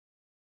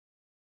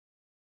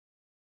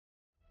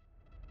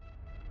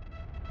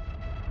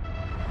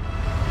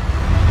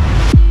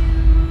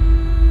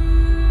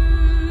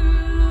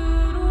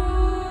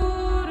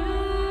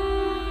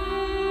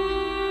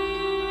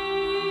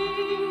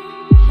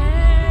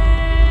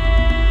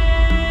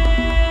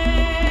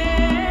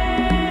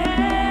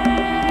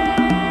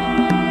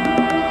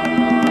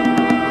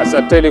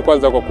Asanteni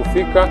kwanza kwa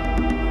kufika.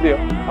 Ndio,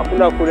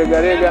 hakuna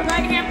kuregarega.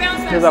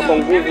 Cheza kwa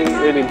nguvu,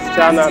 ili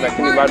msichana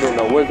lakini bado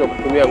una uwezo wa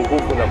kutumia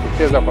nguvu na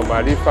kucheza kwa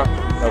maarifa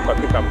na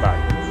ukafika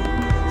mbali.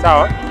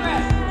 Sawa?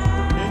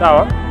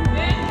 Sawa?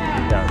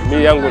 Ya,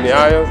 mimi yangu ni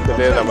hayo,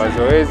 tuendelee na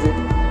mazoezi,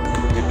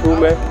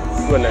 tujitume,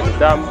 tuwe na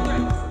nidhamu.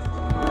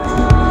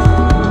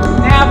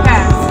 Now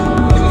pass.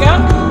 Here we go.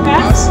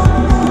 Pass.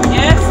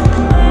 Yes.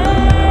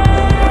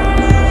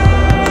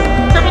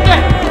 Triple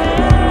threat.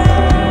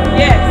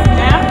 Yes.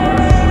 Now.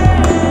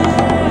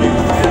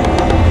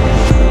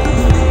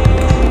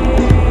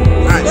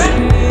 Nice.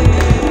 Good.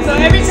 So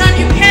every time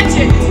you catch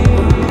it,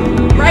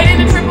 right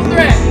into triple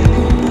threat.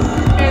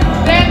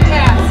 And then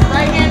pass.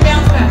 Right hand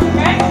down fast,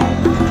 okay?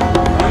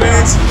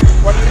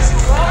 What is it?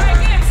 All right,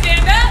 again.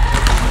 Stand up.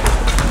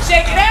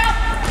 Shake it out.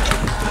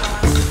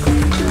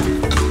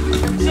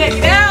 Shake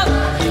it out.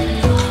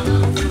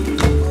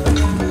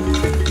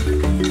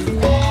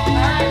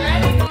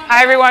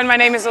 Hi everyone, my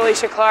name is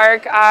Alysha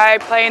Clark. I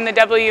play in the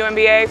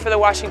WNBA for the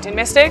Washington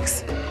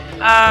Mystics.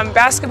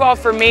 Basketball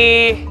for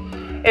me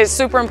is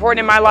super important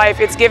in my life.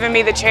 It's given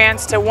me the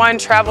chance to, one,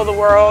 travel the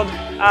world.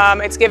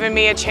 It's given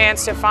me a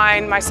chance to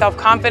find my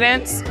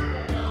self-confidence.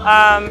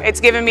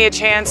 It's given me a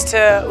chance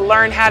to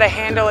learn how to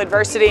handle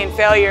adversity and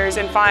failures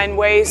and find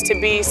ways to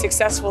be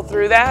successful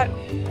through that.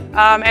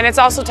 And it's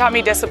also taught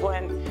me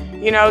discipline.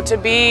 You know, to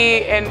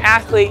be an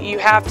athlete, you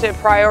have to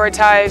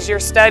prioritize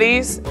your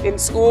studies in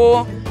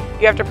school.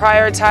 You have to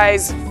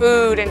prioritize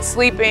food and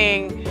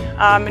sleeping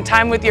and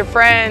time with your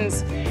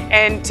friends.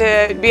 And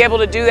to be able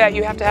to do that,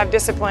 you have to have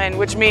discipline,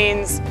 which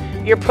means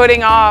you're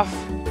putting off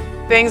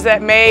things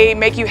that may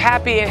make you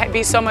happy and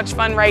be so much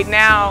fun right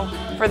now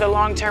for the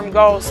long-term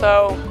goal.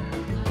 So,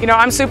 you know,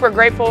 I'm super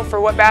grateful for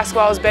what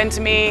basketball has been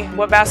to me,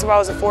 what basketball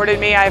has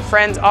afforded me. I have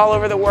friends all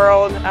over the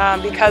world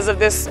because of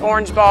this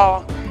orange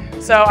ball.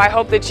 So I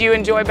hope that you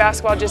enjoy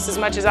basketball just as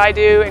much as I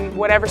do, and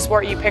whatever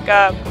sport you pick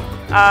up,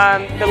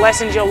 the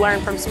lessons you'll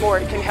learn from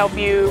sport can help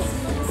you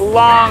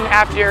long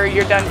after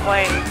you're done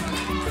playing.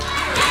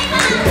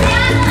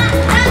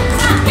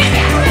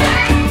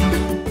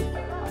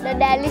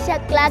 Dada Alysha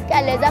Clark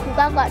aliweza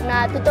kukaa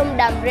na watoto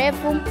muda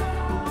mrefu,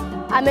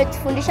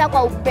 ametufundisha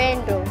kwa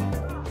upendo.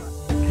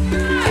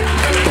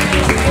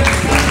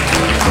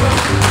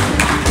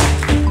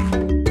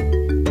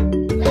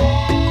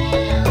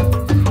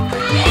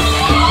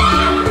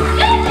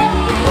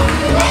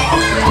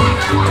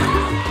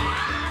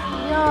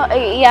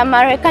 Ya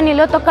Marekani,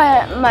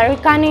 iliyotoka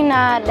Marekani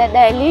na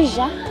dada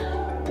Alysha,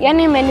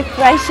 yani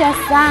imenifurahisha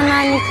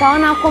sana.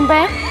 Nikaona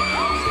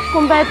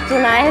kumbe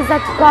tunaweza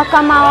tukawa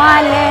kama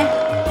wale,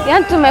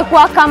 yani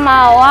tumekuwa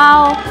kama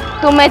wao,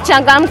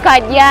 tumechangamka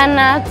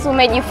jana,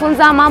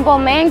 tumejifunza mambo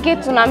mengi.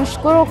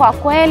 Tunamshukuru kwa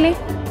kweli.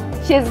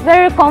 She is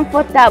very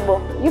comfortable,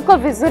 yuko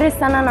vizuri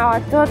sana na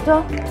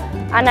watoto,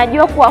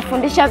 anajua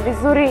kuwafundisha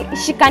vizuri.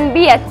 She can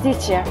be a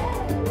teacher,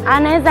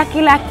 anaweza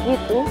kila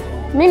kitu.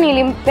 Mimi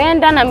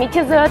nilimpenda na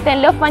michezo yote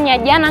niliyofanya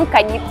jana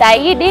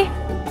nikajitahidi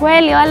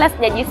kweli, wala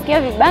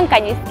sijajisikia vibaya,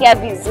 nikajisikia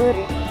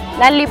vizuri.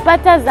 Na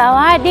nilipata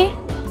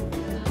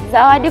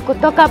zawadi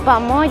kutoka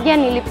Pamoja,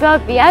 nilipewa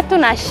viatu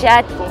na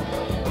shati.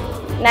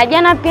 Na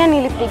jana pia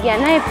nilipiga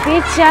naye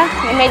picha,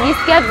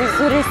 nimejisikia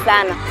vizuri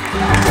sana.